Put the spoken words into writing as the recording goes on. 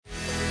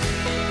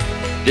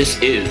This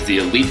is the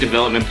Elite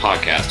Development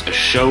Podcast, a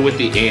show with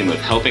the aim of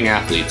helping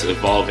athletes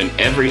evolve in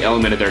every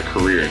element of their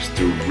careers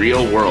through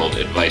real-world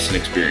advice and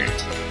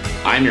experience.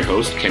 I'm your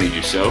host, Kenny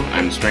Dussault.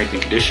 I'm a strength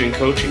and conditioning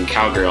coach in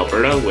Calgary,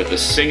 Alberta, with a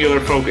singular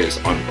focus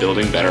on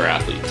building better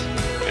athletes.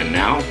 And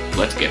now,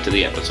 let's get to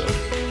the episode.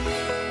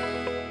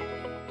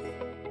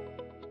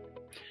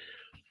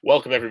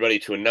 Welcome, everybody,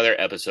 to another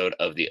episode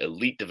of the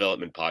Elite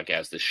Development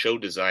Podcast, the show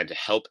designed to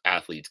help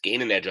athletes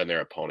gain an edge on their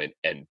opponent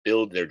and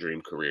build their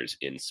dream careers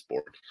in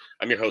sport.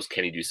 I'm your host,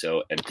 Kenny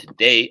Dussault, and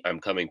today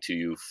I'm coming to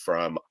you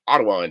from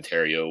Ottawa,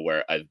 Ontario,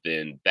 where I've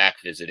been back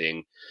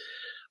visiting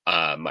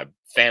my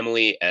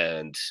family,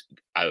 and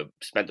I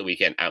spent the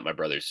weekend at my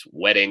brother's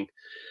wedding.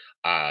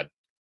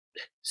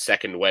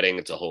 Second wedding,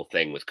 it's a whole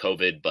thing with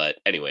COVID, but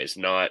anyways,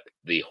 not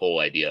the whole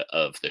idea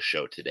of the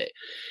show today.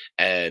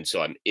 And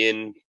so I'm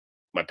in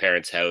my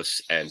parents' house,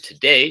 and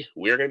today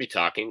we're going to be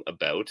talking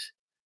about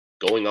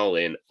going all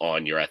in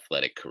on your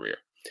athletic career.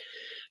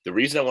 The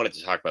reason I wanted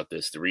to talk about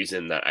this, the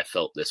reason that I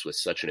felt this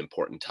was such an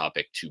important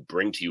topic to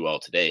bring to you all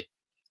today,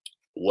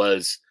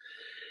 was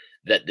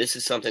that this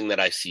is something that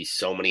I see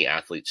so many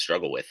athletes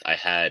struggle with. I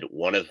had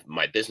one of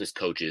my business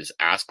coaches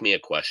ask me a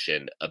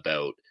question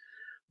about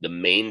the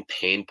main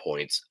pain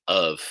points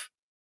of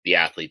the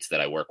athletes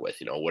that I work with.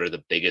 What are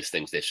the biggest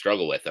things they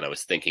struggle with? And I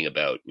was thinking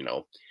about,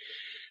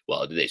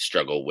 well, do they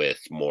struggle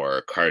with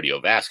more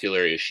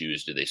cardiovascular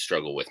issues? Do they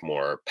struggle with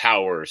more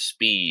power,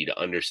 speed,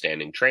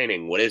 understanding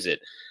training? What is it?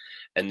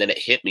 And then it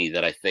hit me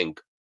that I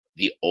think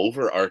the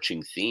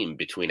overarching theme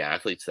between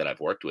athletes that I've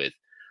worked with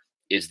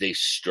is they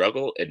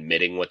struggle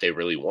admitting what they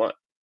really want.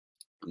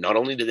 Not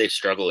only do they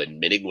struggle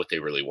admitting what they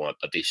really want,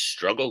 but they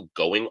struggle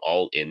going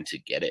all in to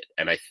get it.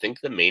 And I think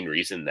the main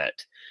reason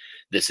that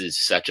this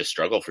is such a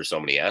struggle for so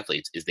many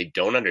athletes is they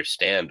don't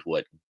understand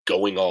what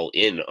going all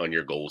in on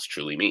your goals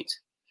truly means.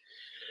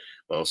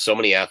 Well, so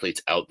many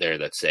athletes out there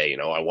that say,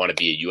 I want to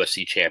be a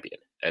UFC champion.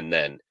 And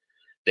then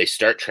they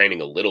start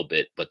training a little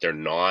bit, but they're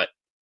not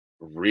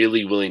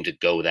really willing to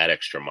go that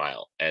extra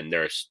mile. And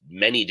there's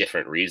many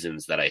different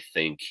reasons that I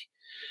think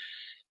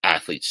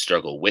athletes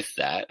struggle with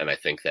that. And I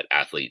think that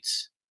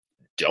athletes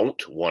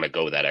don't want to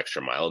go that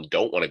extra mile and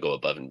don't want to go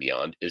above and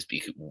beyond is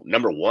because,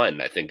 number one,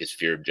 I think, is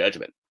fear of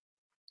judgment.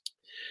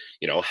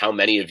 How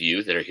many of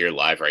you that are here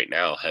live right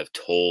now have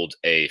told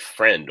a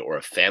friend or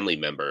a family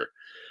member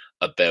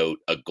about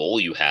a goal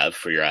you have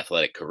for your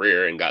athletic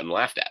career and gotten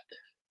laughed at?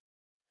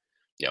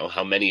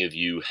 How many of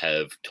you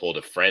have told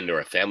a friend or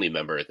a family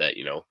member that,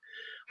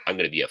 I'm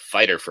going to be a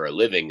fighter for a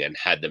living, and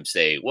had them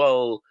say,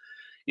 well,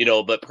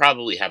 but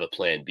probably have a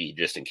plan B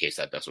just in case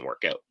that doesn't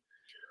work out.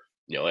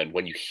 And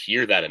when you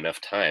hear that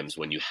enough times,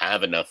 when you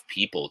have enough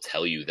people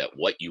tell you that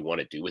what you want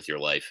to do with your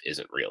life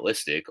isn't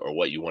realistic, or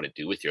what you want to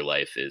do with your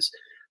life is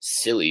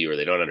silly, or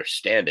they don't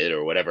understand it,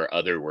 or whatever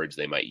other words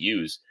they might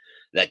use,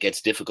 that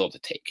gets difficult to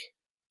take.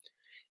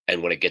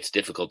 And when it gets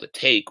difficult to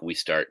take, we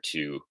start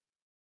to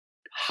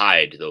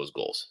hide those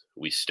goals.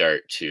 We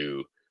start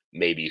to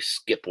maybe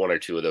skip one or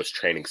two of those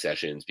training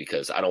sessions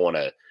because I don't want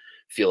to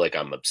feel like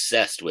I'm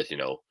obsessed with,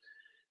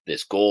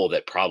 this goal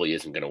that probably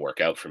isn't going to work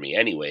out for me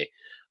anyway.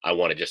 I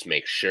want to just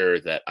make sure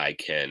that I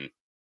can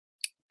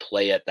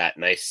play at that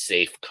nice,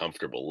 safe,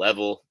 comfortable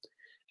level.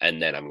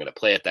 And then I'm going to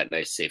play at that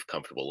nice, safe,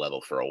 comfortable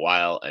level for a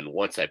while. And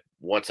once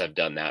I've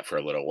done that for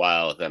a little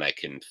while, then I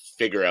can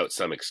figure out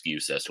some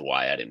excuse as to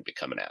why I didn't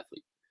become an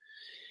athlete.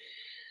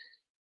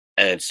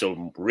 And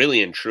so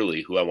really and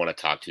truly, who I want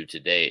to talk to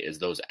today is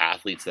those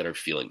athletes that are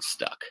feeling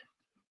stuck.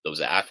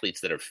 Those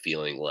athletes that are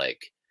feeling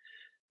like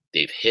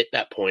they've hit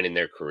that point in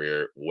their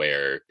career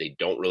where they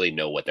don't really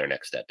know what their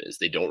next step is.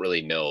 They don't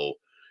really know,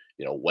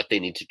 what they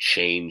need to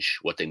change,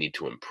 what they need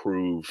to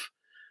improve,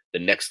 the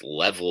next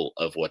level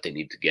of what they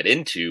need to get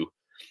into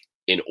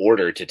in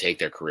order to take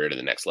their career to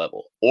the next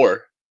level.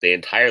 Or they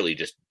entirely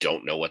just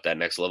don't know what that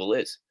next level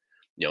is.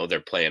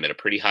 They're playing at a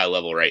pretty high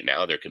level right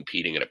now. They're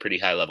competing at a pretty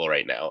high level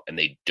right now, and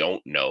they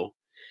don't know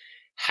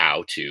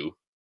how to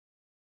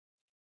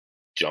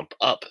jump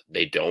up.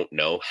 They don't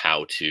know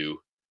how to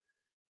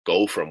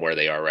go from where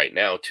they are right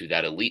now to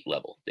that elite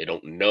level. They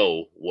don't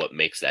know what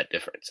makes that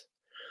difference.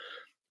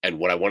 And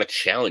what I want to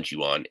challenge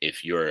you on,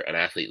 if you're an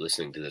athlete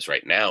listening to this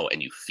right now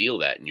and you feel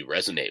that and you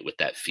resonate with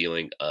that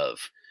feeling of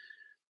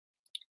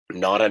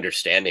not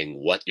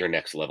understanding what your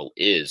next level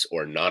is,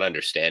 or not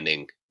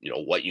understanding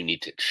what you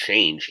need to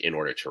change in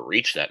order to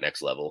reach that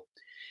next level.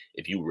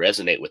 If you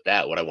resonate with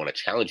that, what I want to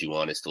challenge you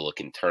on is to look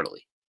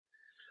internally.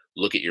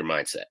 Look at your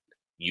mindset.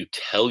 You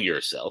tell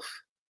yourself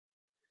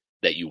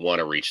that you want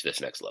to reach this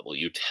next level.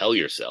 You tell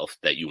yourself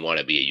that you want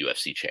to be a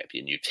UFC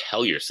champion. You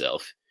tell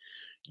yourself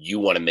you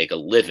want to make a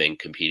living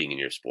competing in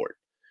your sport.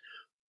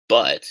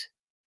 But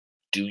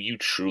do you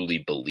truly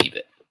believe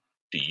it?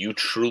 Do you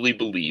truly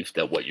believe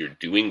that what you're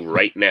doing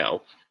right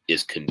now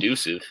is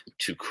conducive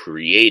to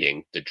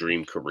creating the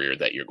dream career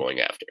that you're going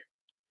after?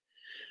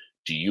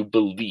 Do you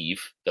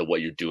believe that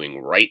what you're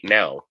doing right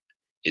now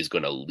is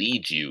going to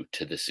lead you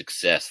to the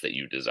success that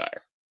you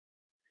desire?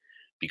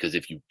 Because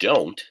if you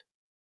don't,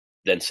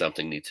 then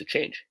something needs to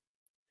change.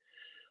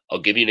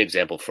 I'll give you an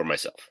example for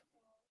myself.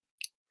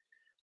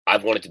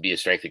 I've wanted to be a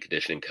strength and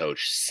conditioning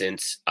coach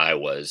since I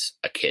was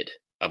a kid.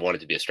 I've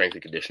wanted to be a strength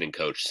and conditioning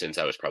coach since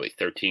I was probably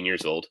 13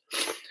 years old.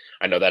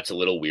 I know that's a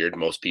little weird.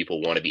 Most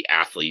people want to be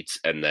athletes,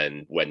 and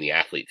then when the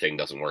athlete thing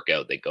doesn't work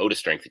out, they go to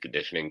strength and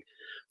conditioning.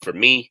 For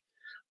me,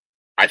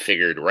 I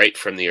figured right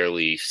from the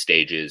early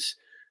stages,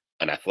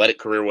 an athletic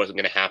career wasn't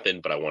going to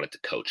happen, but I wanted to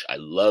coach. I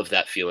love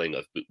that feeling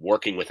of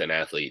working with an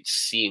athlete,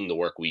 seeing the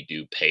work we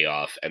do pay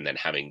off, and then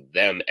having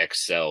them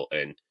excel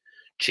and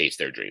chase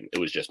their dream. It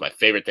was just my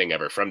favorite thing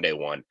ever from day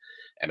one.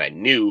 And I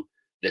knew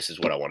this is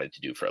what I wanted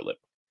to do for a living.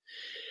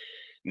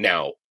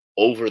 Now,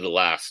 over the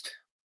last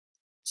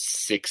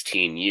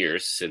 16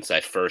 years since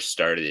I first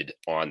started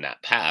on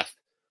that path,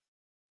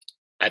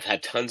 I've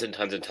had tons and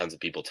tons and tons of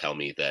people tell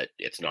me that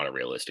it's not a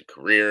realistic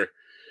career.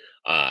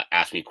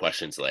 Ask me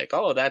questions like,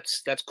 "Oh,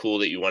 that's cool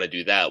that you want to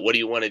do that. What do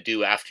you want to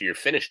do after you're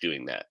finished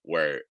doing that?"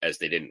 Whereas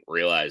they didn't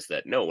realize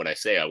that, no, when I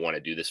say I want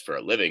to do this for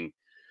a living,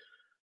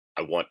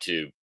 I want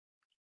to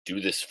do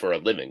this for a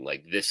living.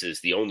 Like, this is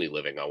the only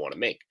living I want to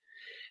make.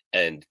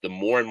 And the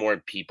more and more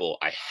people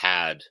I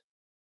had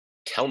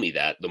tell me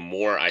that, the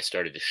more I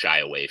started to shy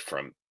away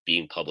from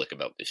being public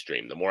about this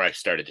dream. The more I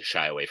started to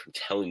shy away from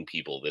telling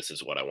people this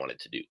is what I wanted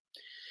to do.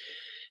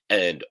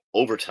 And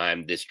over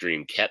time, this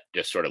dream kept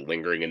just sort of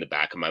lingering in the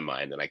back of my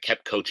mind. And I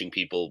kept coaching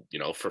people,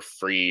 for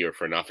free or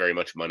for not very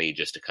much money,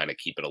 just to kind of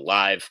keep it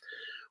alive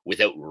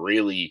without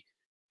really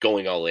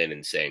going all in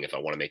and saying, if I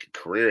want to make a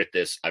career at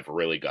this, I've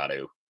really got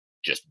to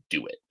just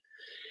do it.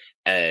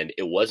 And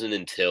it wasn't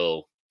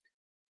until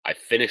I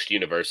finished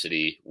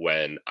university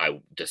when I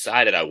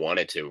decided I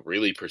wanted to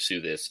really pursue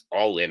this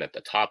all in at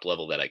the top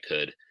level that I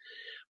could.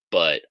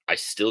 But I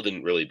still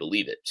didn't really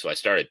believe it. So I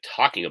started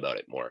talking about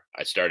it more.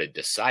 I started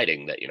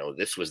deciding that,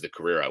 this was the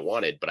career I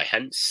wanted, but I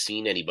hadn't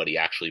seen anybody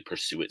actually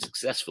pursue it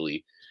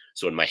successfully.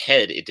 So in my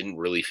head, it didn't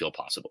really feel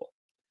possible.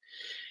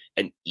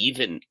 And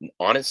even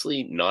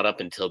honestly, not up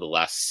until the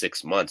last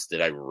 6 months did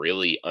I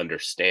really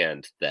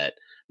understand that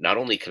not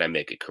only can I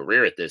make a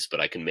career at this, but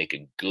I can make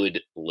a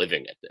good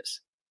living at this.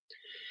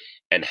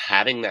 And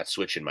having that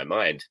switch in my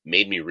mind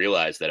made me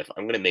realize that if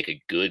I'm going to make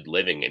a good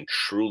living and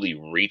truly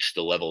reach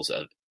the levels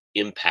of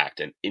impact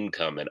and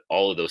income and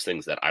all of those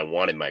things that I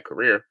want in my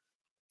career,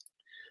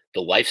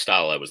 the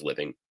lifestyle I was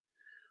living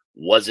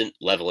wasn't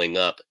leveling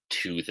up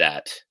to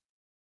that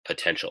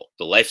potential.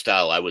 The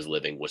lifestyle I was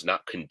living was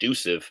not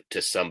conducive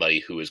to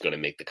somebody who is going to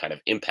make the kind of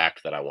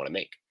impact that I want to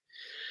make.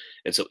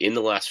 And so in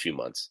the last few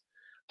months,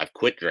 I've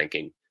quit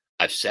drinking.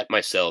 I've set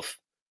myself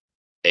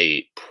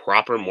a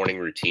proper morning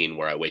routine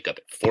where I wake up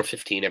at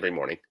 4:15 every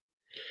morning.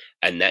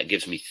 And that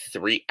gives me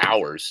 3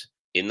 hours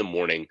in the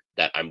morning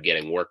that I'm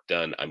getting work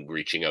done. I'm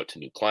reaching out to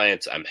new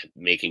clients. I'm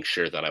making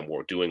sure that I'm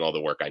doing all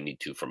the work I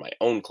need to for my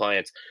own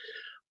clients.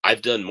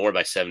 I've done more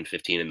by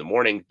 7:15 in the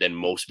morning than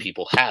most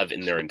people have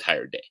in their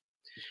entire day,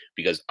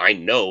 because I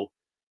know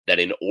that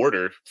in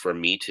order for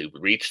me to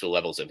reach the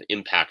levels of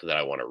impact that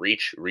I want to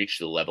reach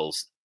the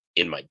levels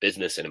in my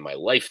business and in my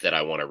life that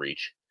I want to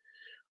reach,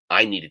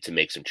 I needed to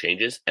make some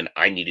changes, and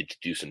I needed to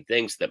do some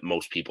things that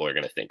most people are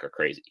going to think are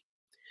crazy.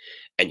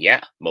 And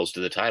yeah, most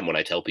of the time when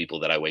I tell people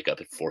that I wake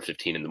up at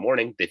 4:15 in the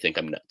morning, they think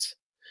I'm nuts.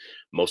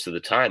 Most of the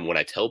time when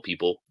I tell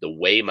people the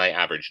way my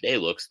average day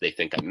looks, they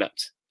think I'm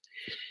nuts.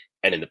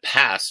 And in the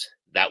past,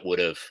 that would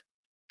have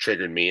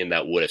triggered me, and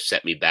that would have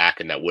set me back,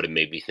 and that would have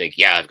made me think,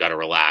 yeah, I've got to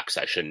relax.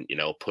 I shouldn't,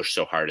 push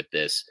so hard at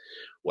this,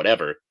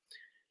 whatever.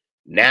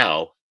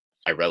 Now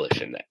I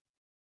relish in that.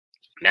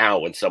 Now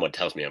when someone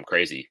tells me I'm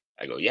crazy,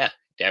 I go, yeah,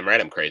 damn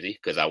right I'm crazy,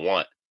 because I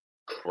want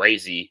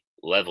crazy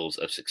levels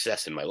of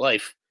success in my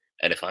life.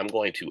 And if I'm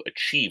going to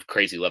achieve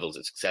crazy levels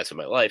of success in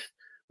my life,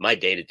 my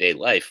day-to-day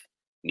life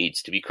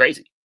needs to be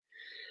crazy.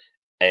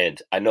 And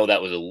I know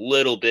that was a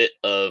little bit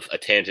of a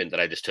tangent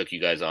that I just took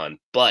you guys on,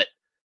 but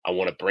I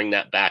want to bring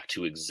that back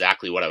to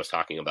exactly what I was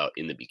talking about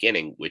in the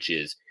beginning, which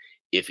is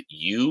if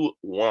you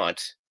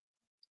want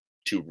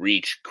to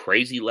reach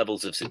crazy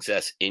levels of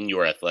success in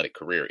your athletic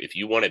career, if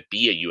you want to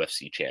be a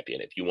UFC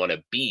champion, if you want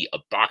to be a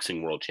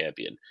boxing world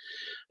champion,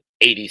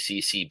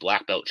 ADCC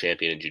black belt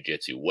champion in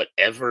jiu-jitsu,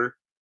 whatever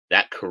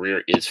that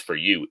career is for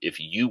you, if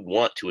you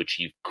want to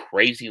achieve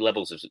crazy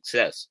levels of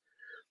success,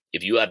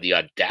 if you have the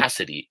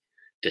audacity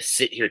to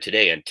sit here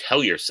today and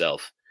tell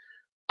yourself,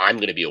 I'm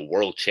going to be a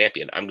world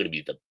champion, I'm going to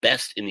be the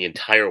best in the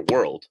entire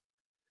world,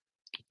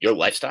 your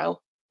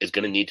lifestyle is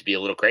going to need to be a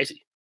little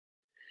crazy.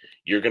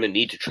 You're going to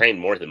need to train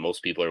more than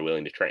most people are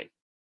willing to train.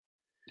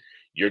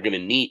 You're going to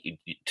need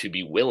to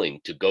be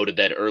willing to go to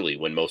bed early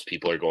when most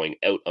people are going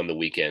out on the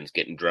weekends,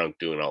 getting drunk,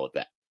 doing all of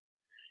that.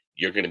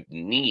 You're going to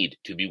need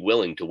to be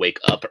willing to wake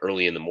up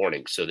early in the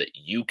morning so that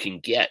you can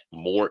get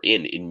more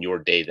in your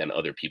day than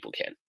other people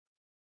can.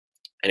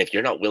 And if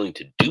you're not willing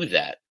to do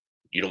that,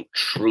 you don't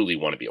truly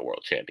want to be a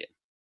world champion.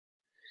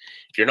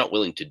 If you're not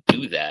willing to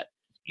do that,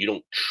 you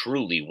don't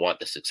truly want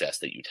the success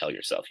that you tell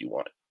yourself you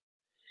want.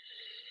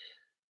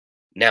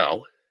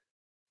 Now,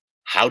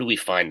 how do we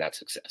find that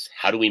success?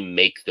 How do we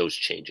make those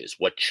changes?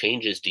 What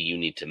changes do you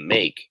need to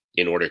make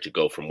in order to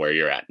go from where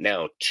you're at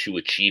now to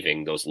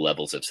achieving those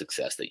levels of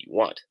success that you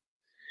want?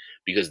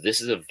 because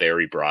this is a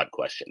very broad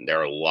question.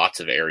 There are lots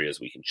of areas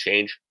we can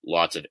change,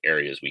 lots of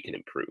areas we can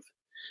improve.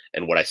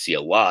 And what I see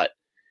a lot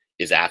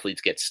is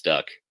athletes get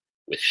stuck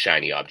with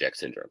shiny object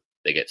syndrome.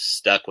 They get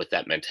stuck with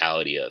that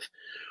mentality of,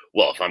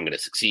 well, if I'm going to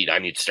succeed, I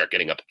need to start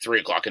getting up at 3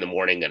 o'clock in the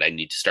morning, and I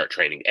need to start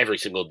training every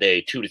single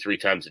day, 2 to 3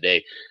 times a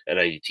day. And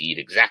I need to eat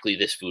exactly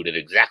this food at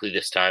exactly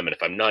this time. And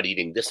if I'm not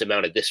eating this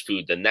amount of this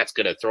food, then that's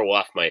going to throw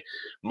off my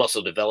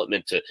muscle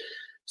development. To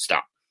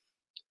stop.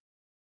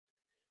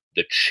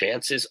 The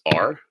chances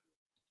are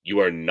you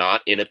are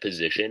not in a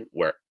position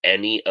where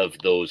any of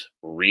those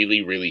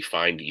really, really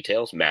fine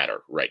details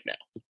matter right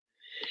now.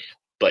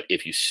 But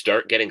if you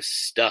start getting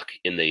stuck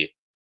in the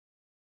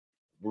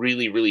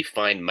really, really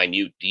fine,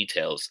 minute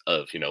details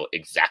of,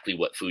 exactly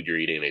what food you're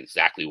eating,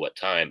 exactly what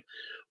time,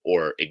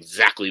 or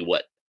exactly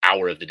what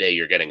hour of the day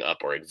you're getting up,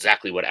 or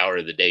exactly what hour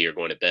of the day you're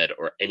going to bed,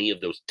 or any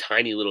of those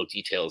tiny little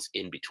details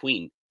in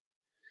between,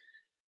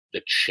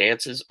 the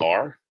chances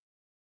are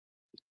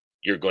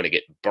you're going to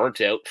get burnt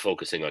out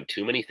focusing on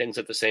too many things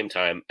at the same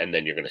time, and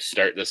then you're going to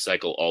start this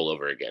cycle all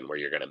over again, where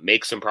you're going to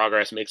make some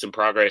progress,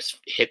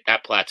 hit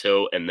that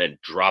plateau, and then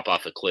drop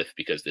off a cliff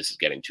because this is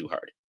getting too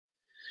hard.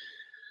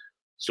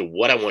 So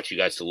what I want you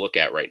guys to look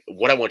at,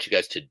 what I want you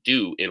guys to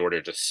do in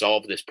order to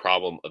solve this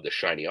problem of the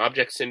shiny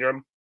object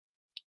syndrome,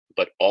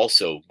 but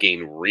also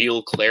gain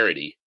real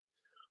clarity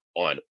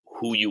on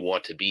who you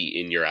want to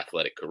be in your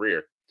athletic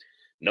career.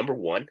 Number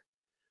one,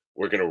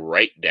 we're going to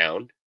write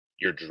down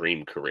your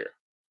dream career.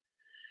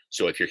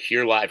 So if you're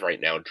here live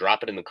right now,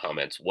 drop it in the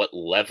comments. What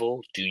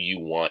level do you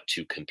want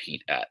to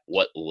compete at?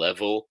 What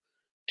level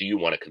do you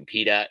want to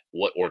compete at?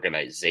 What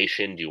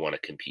organization do you want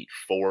to compete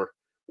for?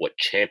 What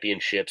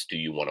championships do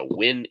you want to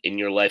win in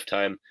your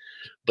lifetime?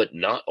 But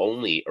not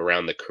only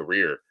around the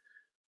career,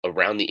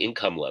 around the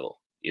income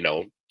level.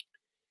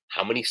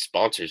 How many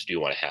sponsors do you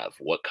want to have?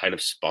 What kind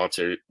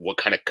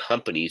of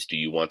companies do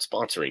you want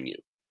sponsoring you?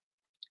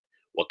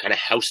 What kind of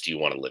house do you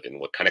want to live in?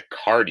 What kind of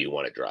car do you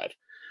want to drive?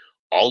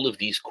 All of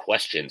these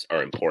questions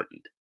are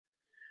important,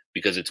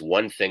 because it's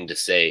one thing to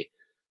say,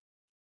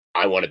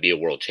 I want to be a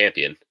world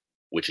champion,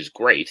 which is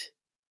great.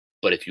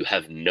 But if you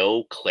have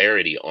no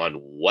clarity on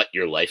what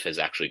your life is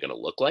actually going to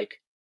look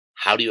like,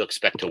 how do you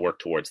expect to work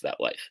towards that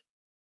life?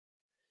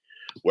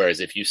 Whereas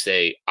if you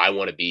say, I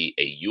want to be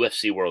a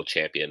UFC world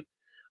champion,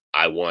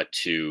 I want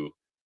to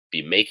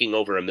be making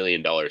over $1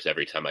 million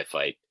every time I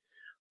fight,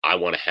 I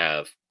want to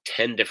have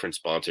 10 different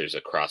sponsors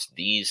across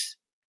these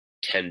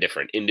 10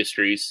 different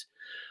industries.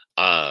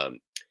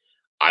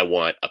 I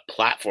want a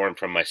platform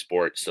from my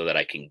sport so that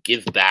I can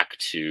give back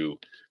to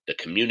the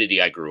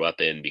community I grew up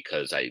in,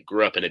 because I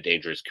grew up in a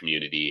dangerous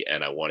community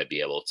and I want to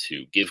be able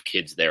to give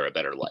kids there a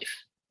better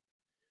life.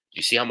 Do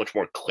you see how much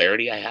more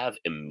clarity I have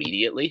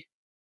immediately?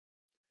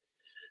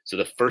 So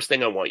the first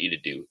thing I want you to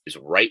do is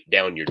write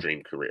down your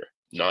dream career,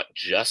 not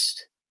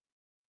just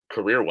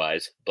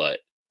career-wise, but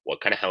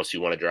what kind of house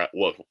you want to drive,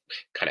 what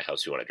kind of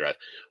house you want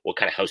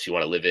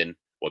to live in,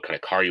 what kind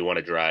of car you want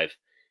to drive,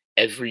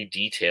 every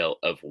detail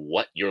of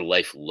what your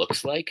life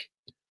looks like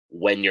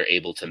when you're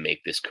able to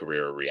make this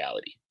career a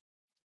reality.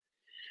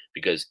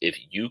 Because if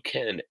you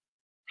can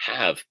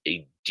have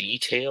a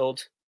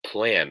detailed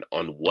plan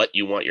on what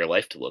you want your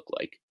life to look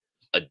like,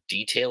 a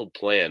detailed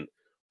plan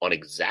on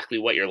exactly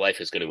what your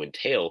life is going to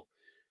entail,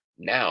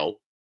 now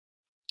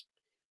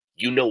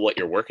you know what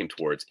you're working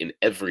towards in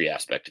every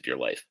aspect of your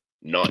life,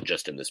 not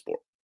just in the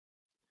sport.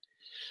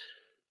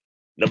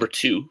 Number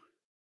two,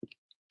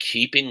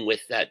 keeping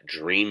with that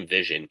dream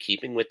vision,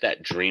 keeping with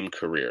that dream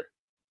career,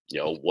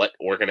 what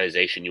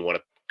organization you want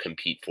to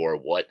compete for,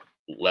 what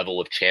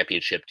level of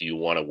championship do you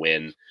want to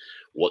win,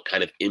 what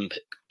kind of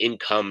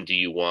income do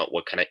you want,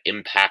 what kind of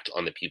impact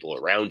on the people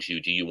around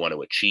you do you want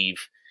to achieve.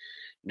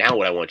 Now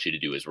what I want you to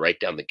do is write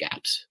down the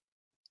gaps.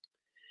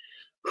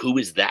 Who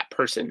is that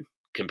person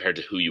compared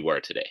to who you are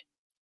today?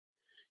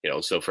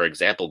 So for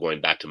example, going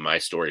back to my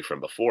story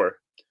from before,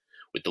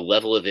 with the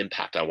level of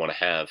impact I want to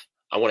have,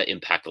 I want to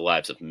impact the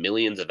lives of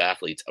millions of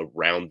athletes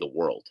around the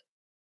world.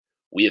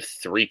 We have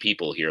 3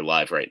 people here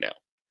live right now.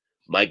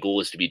 My goal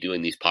is to be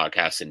doing these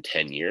podcasts in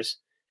 10 years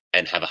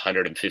and have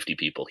 150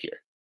 people here,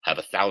 have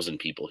 1,000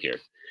 people here,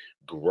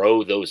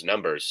 grow those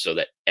numbers so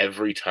that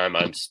every time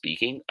I'm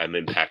speaking, I'm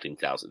impacting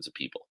thousands of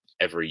people.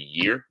 Every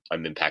year,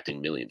 I'm impacting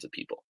millions of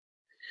people.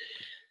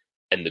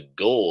 And the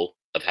goal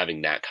of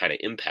having that kind of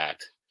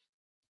impact,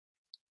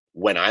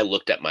 when I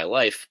looked at my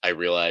life, I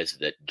realized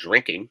that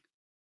drinking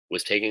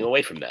was taking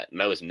away from that.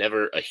 And I was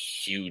never a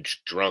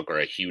huge drunk or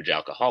a huge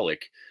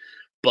alcoholic,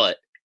 but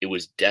it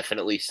was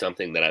definitely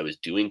something that I was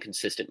doing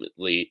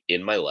consistently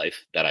in my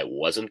life that I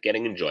wasn't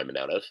getting enjoyment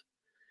out of,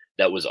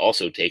 that was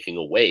also taking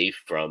away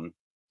from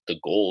the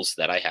goals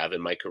that I have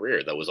in my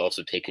career, that was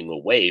also taking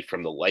away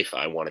from the life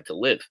I wanted to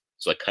live.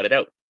 So I cut it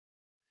out.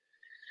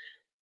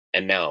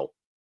 And now,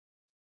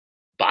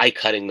 by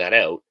cutting that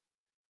out,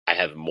 I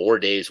have more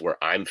days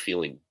where I'm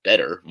feeling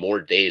better,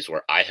 more days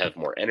where I have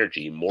more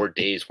energy, more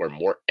days where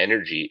more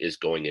energy is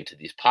going into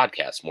these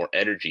podcasts, more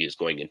energy is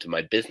going into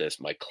my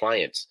business, my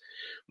clients,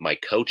 my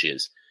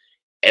coaches,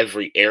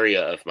 every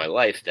area of my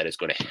life that is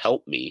going to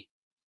help me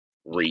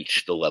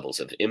reach the levels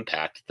of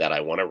impact that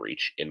I want to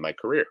reach in my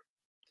career.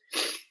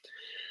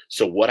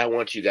 So what I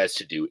want you guys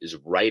to do is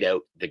write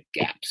out the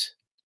gaps.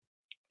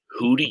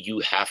 Who do you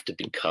have to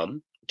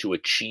become to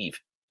achieve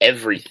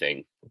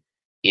everything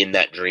in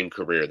that dream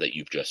career that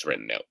you've just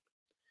written out?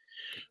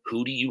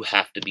 Who do you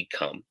have to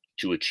become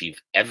to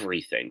achieve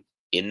everything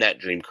in that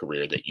dream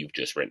career that you've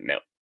just written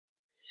out?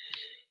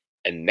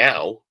 And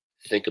now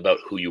think about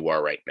who you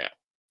are right now.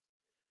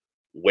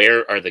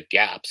 Where are the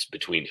gaps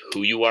between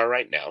who you are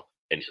right now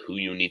and who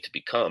you need to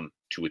become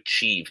to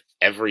achieve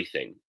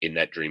everything in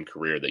that dream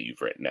career that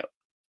you've written out?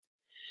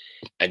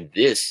 And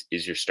this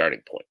is your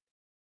starting point,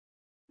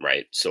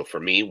 right? So for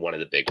me, one of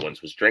the big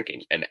ones was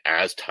drinking. And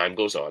as time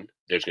goes on,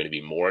 there's going to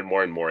be more and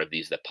more and more of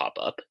these that pop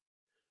up.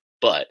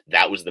 But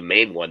that was the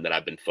main one that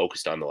I've been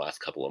focused on the last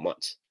couple of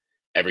months.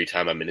 Every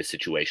time I'm in a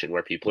situation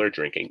where people are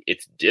drinking,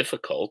 it's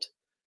difficult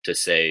to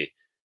say,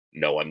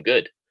 no, I'm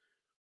good.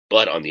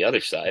 But on the other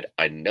side,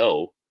 I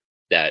know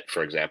that,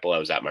 for example, I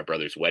was at my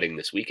brother's wedding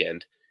this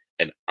weekend,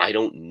 and I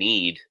don't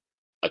need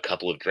a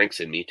couple of drinks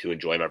in me to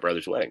enjoy my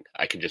brother's wedding.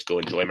 I can just go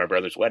enjoy my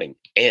brother's wedding.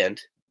 And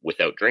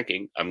without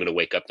drinking, I'm going to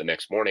wake up the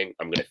next morning,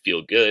 I'm going to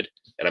feel good,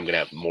 and I'm going to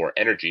have more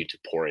energy to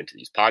pour into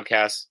these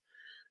podcasts,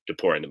 to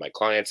pour into my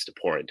clients, to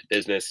pour into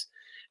business,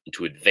 and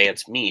to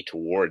advance me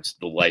towards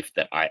the life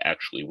that I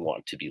actually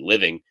want to be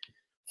living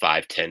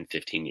 5, 10,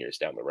 15 years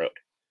down the road.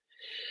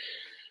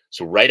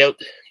 So write out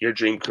your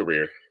dream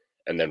career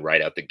and then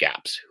write out the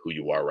gaps, who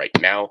you are right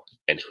now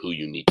and who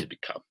you need to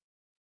become.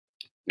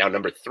 Now,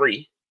 number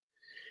 3,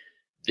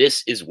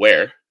 this is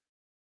where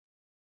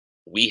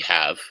we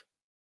have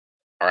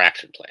our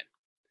action plan.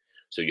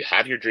 So you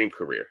have your dream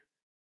career.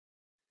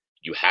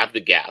 You have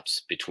the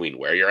gaps between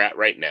where you're at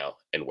right now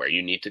and where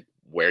you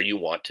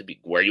want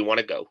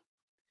to go.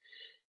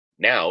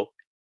 Now,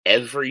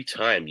 every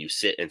time you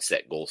sit and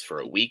set goals for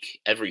a week,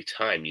 every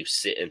time you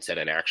sit and set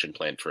an action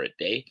plan for a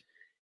day,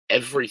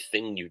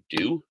 everything you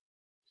do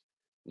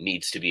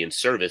needs to be in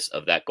service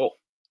of that goal.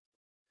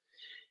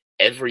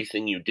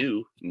 Everything you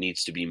do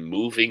needs to be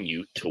moving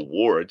you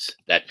towards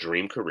that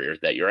dream career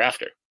that you're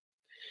after.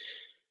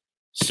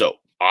 So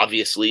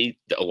obviously,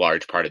 a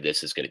large part of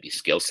this is going to be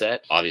skill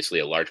set. Obviously,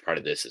 a large part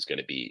of this is going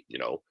to be,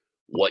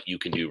 what you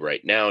can do right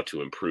now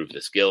to improve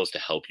the skills to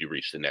help you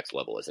reach the next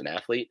level as an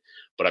athlete.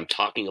 But I'm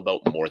talking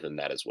about more than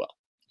that as well.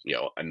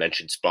 I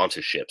mentioned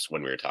sponsorships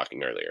when we were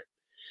talking earlier.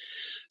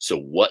 So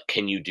what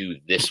can you do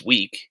this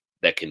week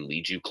that can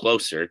lead you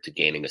closer to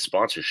gaining a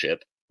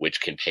sponsorship, which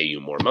can pay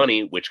you more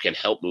money, which can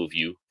help move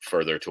you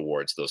further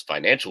towards those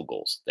financial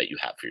goals that you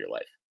have for your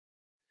life?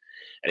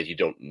 And if you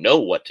don't know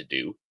what to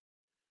do,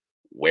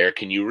 where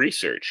can you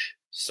research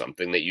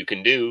something that you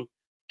can do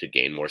to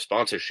gain more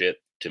sponsorship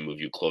to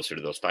move you closer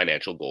to those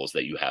financial goals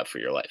that you have for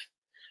your life?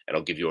 And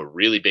I'll give you a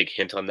really big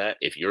hint on that.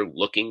 If you're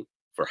looking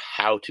for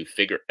how to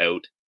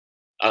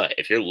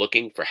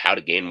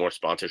gain more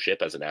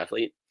sponsorship as an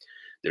athlete,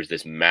 there's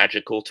this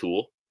magical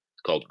tool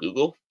called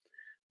Google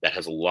that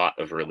has a lot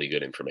of really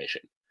good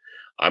information.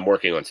 I'm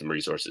working on some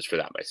resources for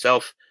that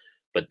myself,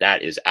 but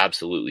that is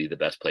absolutely the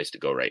best place to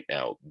go right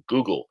now.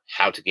 Google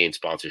how to gain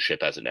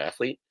sponsorship as an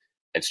athlete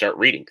and start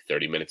reading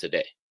 30 minutes a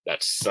day.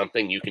 That's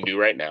something you can do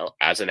right now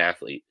as an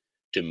athlete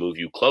to move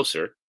you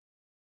closer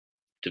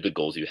to the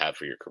goals you have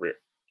for your career.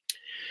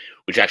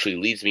 Which actually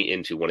leads me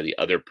into one of the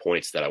other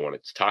points that I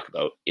wanted to talk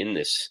about in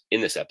this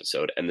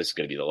episode, and this is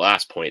going to be the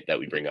last point that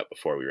we bring up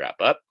before we wrap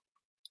up.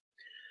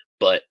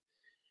 But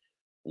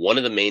one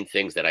of the main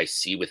things that I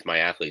see with my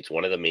athletes,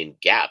 one of the main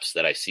gaps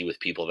that I see with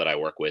people that I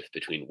work with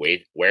between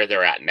where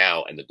they're at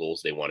now and the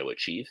goals they want to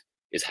achieve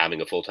is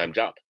having a full-time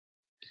job.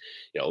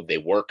 They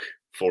work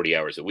 40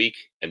 hours a week,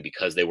 and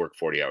because they work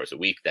 40 hours a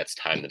week, that's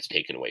time that's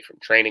taken away from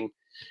training.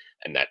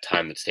 And that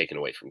time that's taken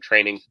away from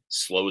training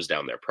slows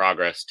down their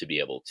progress to be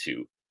able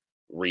to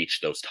reach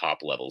those top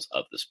levels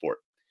of the sport.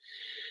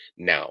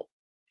 Now,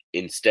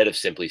 instead of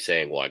simply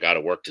saying, well, I got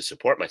to work to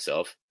support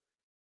myself,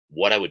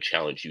 what I would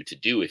challenge you to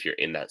do if you're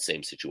in that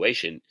same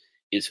situation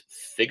is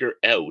figure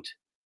out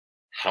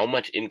how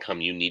much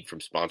income you need from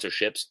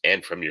sponsorships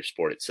and from your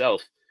sport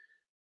itself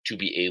to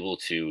be able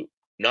to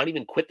not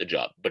even quit the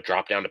job, but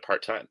drop down to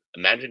part-time.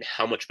 Imagine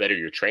how much better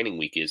your training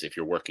week is if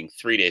you're working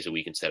 3 days a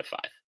week instead of 5.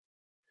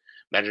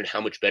 Imagine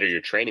how much better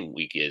your training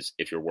week is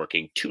if you're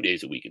working 2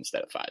 days a week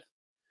instead of 5.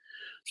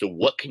 So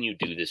what can you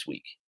do this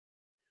week?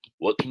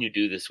 What can you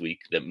do this week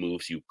that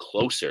moves you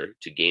closer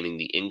to gaining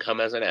the income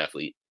as an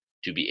athlete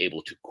to be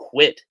able to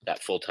quit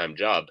that full-time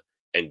job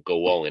and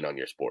go all in on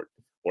your sport,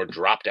 or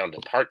drop down to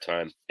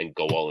part-time and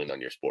go all in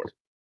on your sport?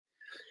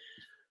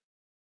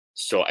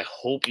 So I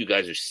hope you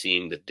guys are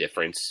seeing the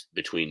difference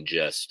between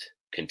just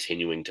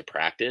continuing to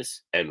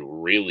practice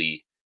and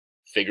really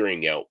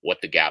figuring out what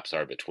the gaps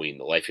are between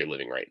the life you're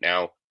living right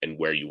now and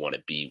where you want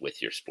to be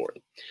with your sport.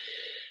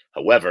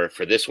 However,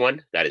 for this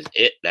one, that is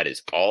it. That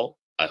is all.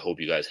 I hope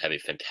you guys have a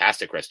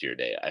fantastic rest of your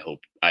day.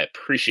 I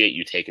appreciate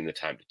you taking the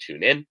time to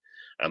tune in.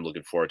 I'm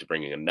looking forward to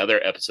bringing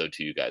another episode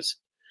to you guys,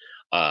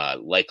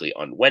 likely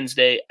on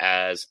Wednesday,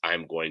 as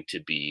I'm going to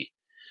be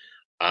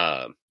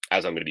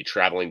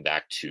traveling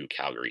back to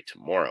Calgary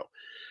tomorrow.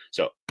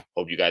 So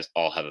hope you guys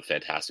all have a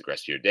fantastic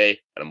rest of your day,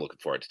 and I'm looking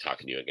forward to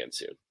talking to you again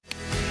soon.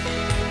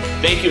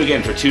 Thank you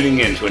again for tuning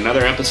in to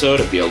another episode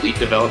of the Elite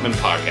Development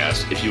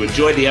Podcast. If you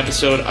enjoyed the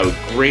episode, I would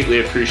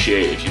greatly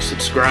appreciate if you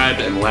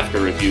subscribed and left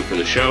a review for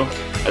the show.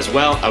 As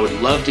well, I would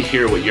love to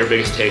hear what your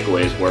biggest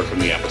takeaways were from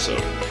the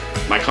episode.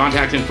 My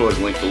contact info is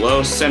linked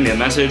below. Send me a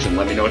message and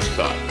let me know what you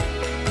thought.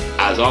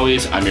 As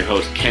always, I'm your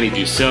host, Kenny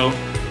Dussault.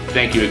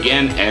 Thank you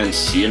again, and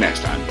see you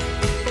next time.